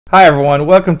Hi everyone,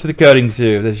 welcome to the Coding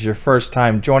Zoo. If this is your first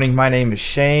time joining. My name is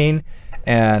Shane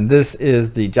and this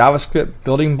is the JavaScript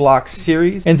building blocks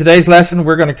series. In today's lesson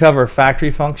we're going to cover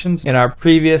factory functions. In our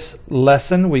previous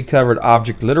lesson we covered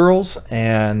object literals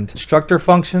and constructor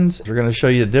functions. We're going to show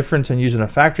you the difference in using a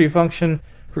factory function.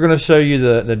 We're going to show you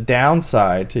the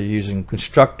downside to using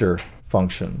constructor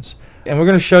functions. And we're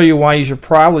going to show you why you should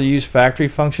probably use factory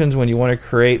functions when you want to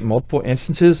create multiple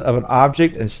instances of an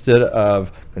object instead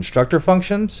of constructor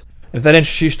functions. If that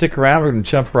interests you, stick around. We're going to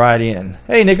jump right in.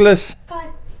 Hey, Nicholas. Hi.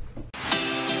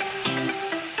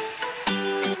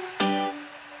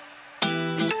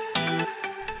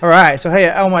 All right, so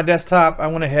hey, on my desktop, I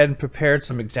went ahead and prepared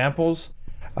some examples.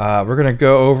 We're going to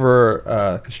go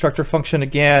over constructor function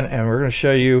again, and we're going to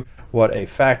show you what a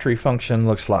factory function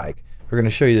looks like. We're going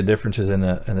to show you the differences in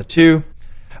the two.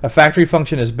 A factory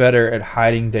function is better at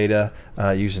hiding data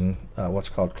using what's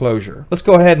called closure. Let's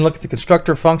go ahead and look at the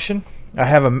constructor function. I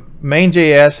have a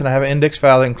main.js and I have an index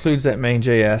file that includes that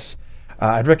main.js.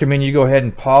 I'd recommend you go ahead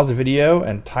and pause the video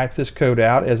and type this code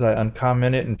out as I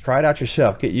uncomment it and try it out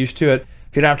yourself. Get used to it.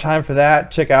 If you don't have time for that,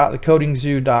 check out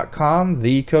thecodingzoo.com,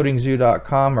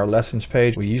 thecodingzoo.com, our lessons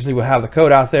page. We usually will have the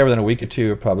code out there within a week or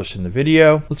two of publishing the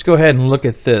video. Let's go ahead and look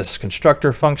at this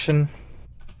constructor function.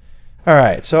 All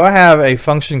right, so I have a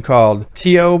function called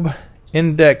tob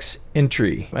index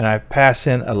entry, and I pass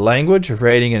in a language of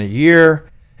rating in a year,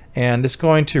 and it's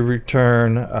going to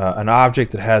return an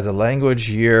object that has the language,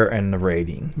 year, and the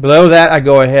rating. Below that, I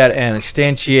go ahead and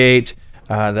instantiate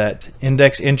that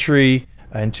index entry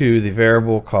into the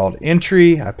variable called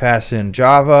entry. I pass in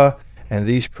Java and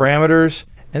these parameters,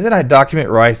 and then I document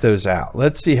write those out.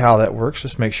 Let's see how that works.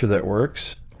 Let's make sure that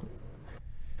works.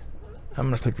 I'm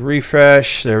going to click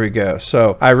refresh. There we go.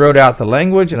 So I wrote out the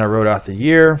language and I wrote out the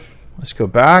year. Let's go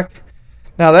back.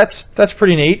 Now that's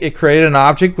pretty neat. It created an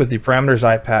object with the parameters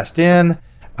I passed in.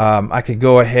 I could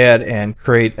go ahead and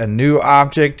create a new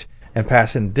object and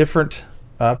pass in different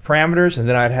parameters, and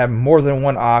then I'd have more than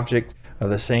one object of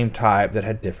the same type that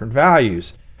had different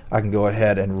values. I can go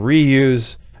ahead and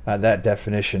reuse that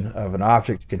definition of an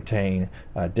object to contain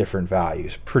different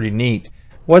values. Pretty neat.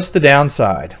 What's the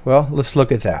downside? Well, let's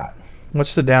look at that.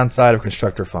 What's the downside of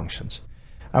constructor functions?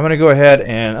 I'm going to go ahead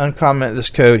and uncomment this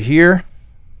code here.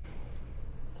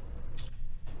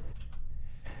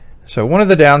 So one of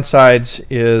the downsides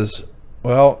is,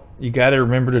 well, you got to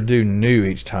remember to do new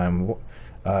each time.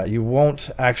 You won't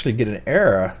actually get an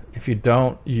error if you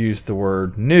don't use the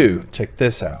word new. Check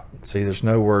this out. See, there's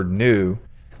no word new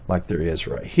like there is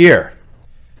right here.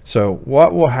 So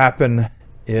what will happen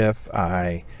if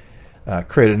I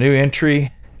create a new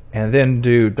entry and then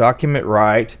do document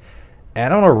write,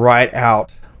 and I want to write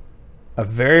out a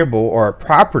variable or a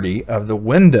property of the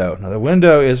window. Now the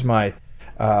window is my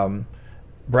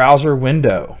browser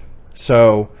window.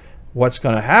 So what's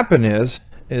going to happen is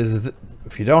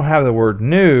if you don't have the word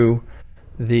new,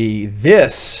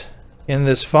 this in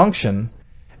this function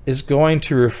is going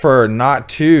to refer not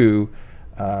to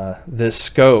this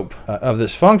scope of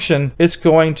this function. It's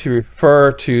going to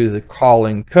refer to the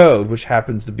calling code, which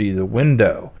happens to be the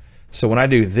window. So when I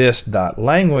do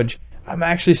this.language, I'm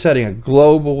actually setting a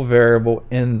global variable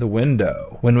in the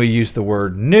window. When we use the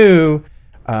word new,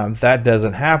 that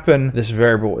doesn't happen. This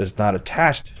variable is not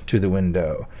attached to the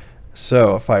window.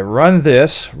 So if I run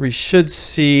this, we should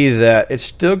see that it's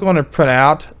still going to print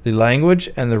out the language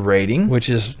and the rating, which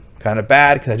is kind of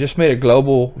bad because I just made a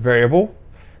global variable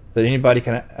that anybody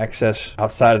can access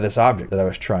outside of this object that I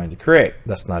was trying to create.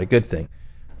 That's not a good thing.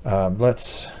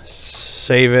 Let's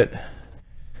save it.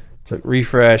 Click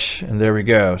refresh, and there we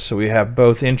go. So we have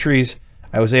both entries.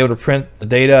 I was able to print the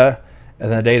data, and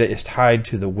the data is tied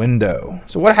to the window.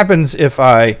 So what happens if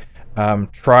I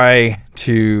try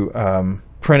to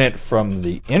print it from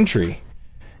the entry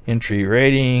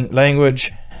rating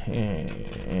language,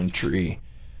 entry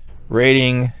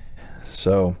rating?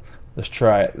 So let's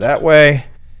try it that way,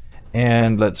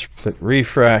 and let's click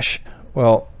refresh.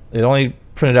 Well, it only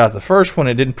printed out the first one.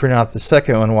 It didn't print out the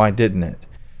second one. Why didn't it?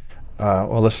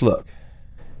 Well, let's look.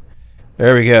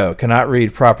 There we go. Cannot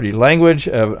read property language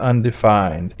of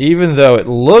undefined. Even though it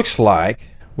looks like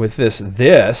with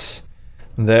this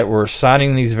that we're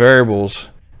assigning these variables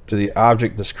to the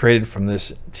object that's created from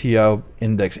this tob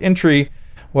index entry,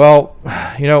 well,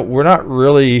 you know, we're not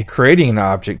really creating an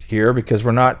object here because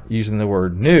we're not using the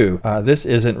word new. This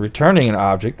isn't returning an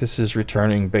object. This is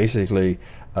returning basically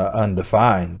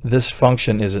undefined. This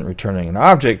function isn't returning an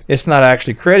object. It's not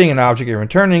actually creating an object and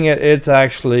returning it. It's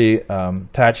actually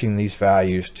attaching these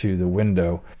values to the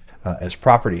window as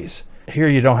properties. Here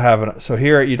you don't have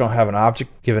an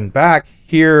object given back.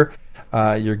 Here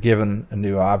you're given a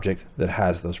new object that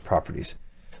has those properties.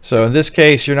 So in this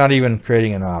case, you're not even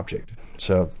creating an object.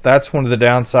 So that's one of the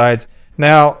downsides.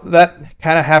 Now that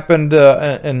kind of happened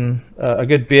in a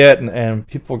good bit, and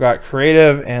people got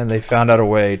creative and they found out a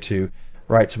way to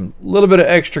write some little bit of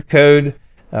extra code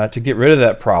to get rid of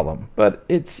that problem. But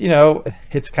it's, you know,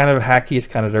 it's kind of hacky, it's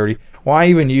kind of dirty. Why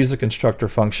even use a constructor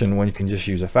function when you can just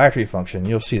use a factory function?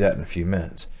 You'll see that in a few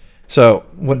minutes. So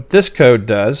what this code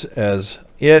does is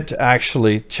it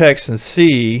actually checks and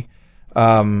see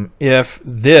if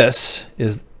this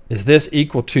is this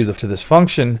equal to this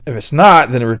function. If it's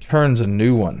not, then it returns a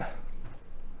new one,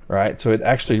 right? So it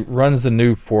actually runs the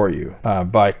new for you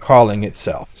by calling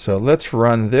itself. So let's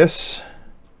run this.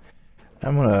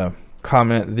 I'm going to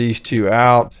comment these two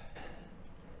out.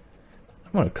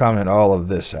 I'm going to comment all of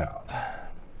this out.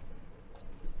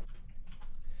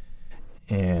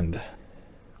 And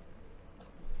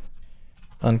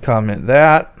uncomment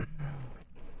that.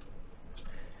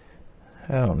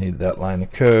 I don't need that line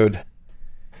of code.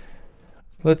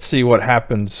 Let's see what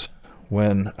happens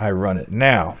when I run it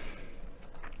now.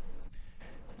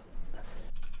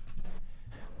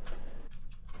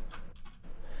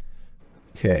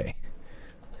 Okay.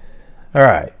 All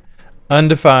right.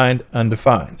 Undefined,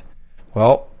 undefined.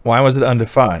 Well, why was it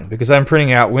undefined? Because I'm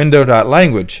printing out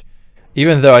window.language.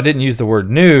 Even though I didn't use the word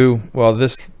new, well,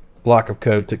 this block of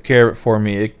code took care of it for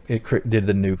me. It did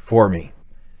the new for me.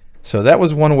 So that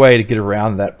was one way to get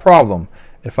around that problem.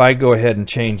 If I go ahead and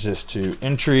change this to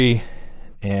entry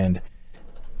and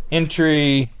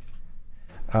entry,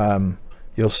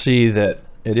 you'll see that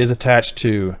it is attached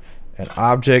to an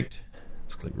object.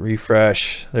 Let's click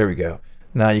refresh. There we go.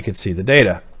 Now you can see the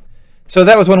data. So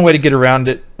that was one way to get around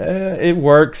it. It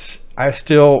works. I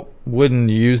still wouldn't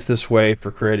use this way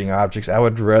for creating objects. I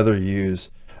would rather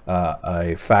use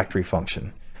a factory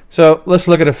function. So let's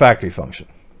look at a factory function.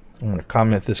 I'm going to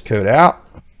comment this code out.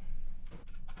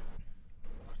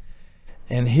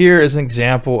 And here is an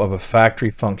example of a factory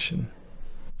function.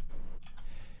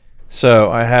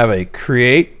 So I have a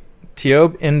create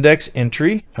TOB index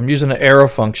entry. I'm using an arrow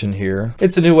function here.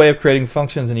 It's a new way of creating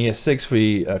functions in ES6.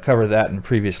 We covered that in a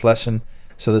previous lesson.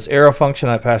 So this arrow function,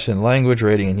 I passed in language,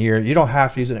 rating, and year. You don't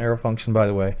have to use an arrow function, by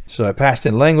the way. So I passed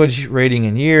in language, rating,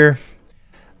 and year.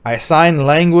 I assign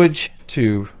language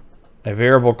to a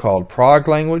variable called prog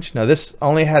language. Now this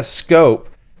only has scope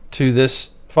to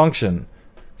this function.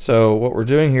 So what we're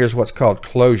doing here is what's called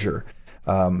closure.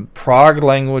 Prog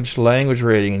language, language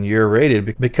rating, and year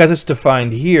rated. Because it's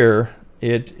defined here,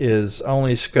 it is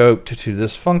only scoped to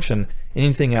this function.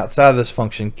 Anything outside of this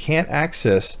function can't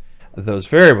access those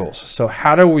variables. So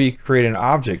how do we create an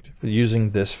object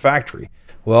using this factory?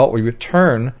 Well, we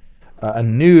return a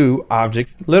new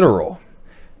object literal.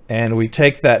 And we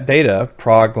take that data,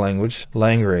 prog language,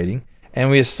 lang rating, and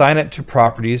we assign it to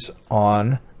properties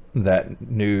on that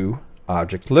new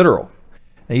object literal.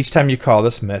 And each time you call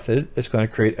this method, it's going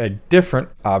to create a different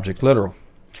object literal.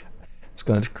 It's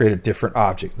going to create a different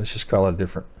object. Let's just call it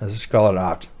an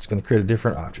object. It's going to create a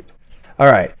different object. All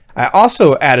right. I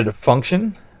also added a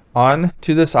function on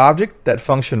to this object. That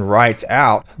function writes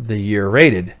out the year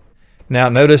rated. Now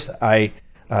notice I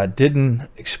didn't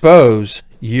expose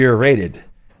year rated.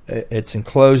 It's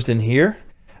enclosed in here.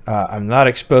 I'm not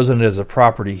exposing it as a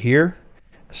property here.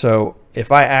 So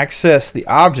if I access the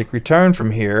object returned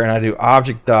from here and I do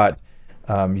object dot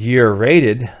year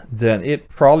rated, then it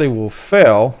probably will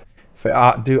fail. If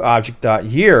I do object dot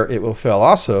year, it will fail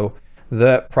also.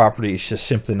 That property is just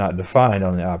simply not defined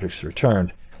on the objects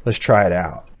returned. Let's try it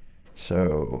out.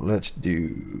 So let's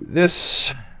do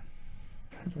this.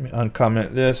 Let me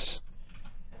uncomment this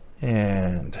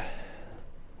and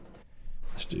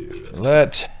let's do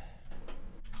let,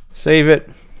 save it,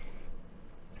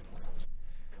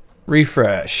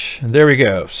 refresh, and there we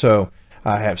go. So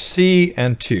I have C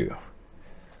and 2.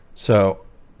 So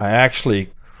I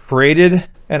actually created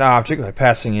an object by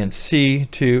passing in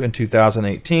C2 in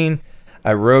 2018.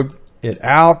 I wrote it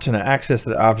out and I accessed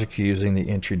the object using the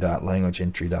entry.language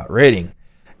entry.rating.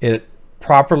 It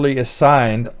properly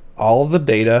assigned all of the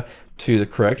data to the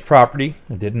correct property.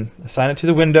 It didn't assign it to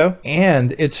the window,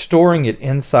 and it's storing it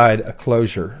inside a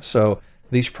closure. So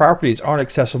these properties aren't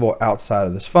accessible outside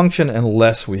of this function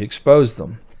unless we expose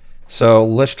them. So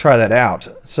let's try that out.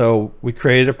 So we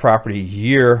created a property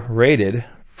year rated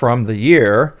from the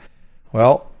year.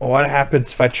 Well, what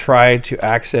happens if I try to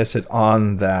access it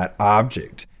on that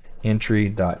object?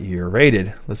 Entry.year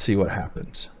rated. Let's see what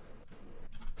happens.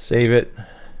 Save it.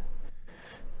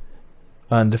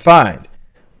 Undefined.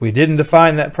 We didn't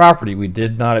define that property. We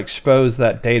did not expose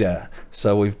that data.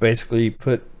 So we've basically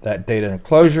put that data in a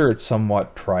closure. It's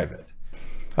somewhat private.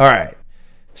 All right.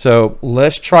 So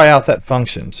let's try out that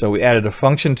function. So we added a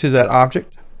function to that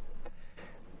object.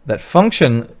 That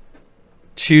function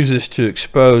chooses to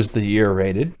expose the year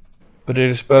rated, but it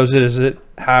exposes it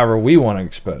however we want to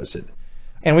expose it.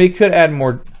 And we could add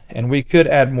more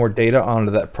data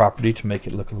onto that property to make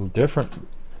it look a little different.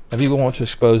 If we want to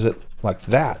expose it like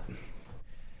that.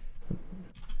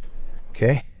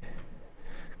 Okay.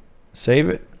 Save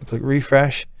it, click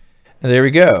refresh, and there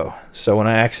we go. So when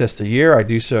I access the year, I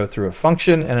do so through a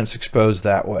function and it's exposed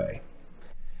that way.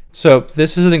 So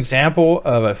this is an example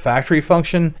of a factory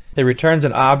function. It returns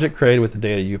an object created with the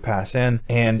data you pass in,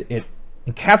 and it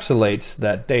encapsulates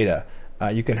that data.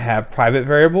 You can have private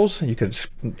variables. You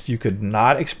could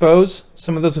not expose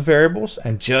some of those variables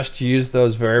and just use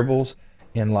those variables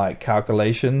in like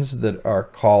calculations that are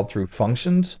called through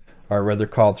functions, or rather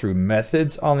called through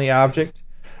methods on the object.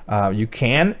 You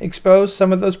can expose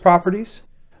some of those properties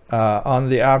on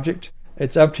the object.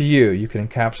 It's up to you. You can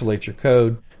encapsulate your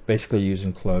code basically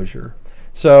using closure.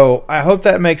 So I hope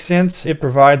that makes sense. It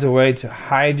provides a way to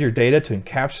hide your data, to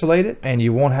encapsulate it, and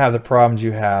you won't have the problems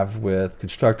you have with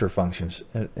constructor functions.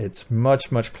 It's much,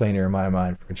 much cleaner in my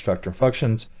mind for constructor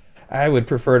functions. I would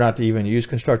prefer not to even use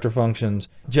constructor functions.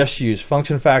 Just use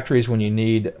function factories when you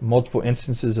need multiple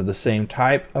instances of the same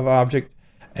type of object,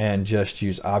 and just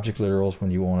use object literals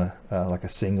when you want like a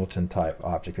singleton type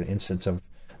object, an instance of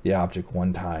the object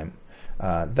one time.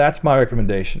 That's my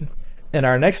recommendation. In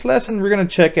our next lesson, we're going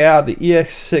to check out the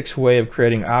EX6 way of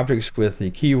creating objects with the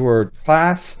keyword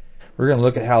class. We're going to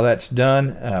look at how that's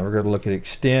done. We're going to look at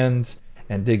extends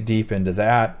and dig deep into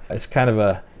that. It's kind of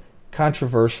a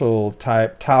controversial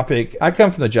type topic. I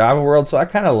come from the Java world, so I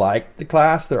kind of like the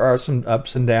class. There are some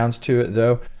ups and downs to it,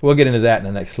 though. We'll get into that in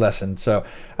the next lesson. So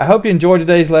I hope you enjoyed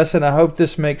today's lesson. I hope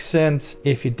this makes sense.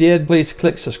 If you did, please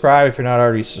click subscribe if you're not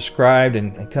already subscribed,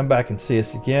 and come back and see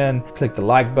us again. Click the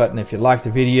like button if you liked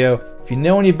the video. If you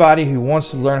know anybody who wants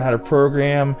to learn how to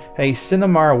program, hey, send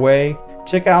them our way.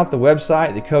 Check out the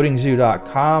website,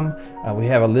 thecodingzoo.com. We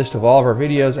have a list of all of our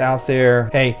videos out there.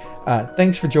 Hey,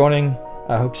 thanks for joining.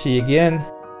 I hope to see you again.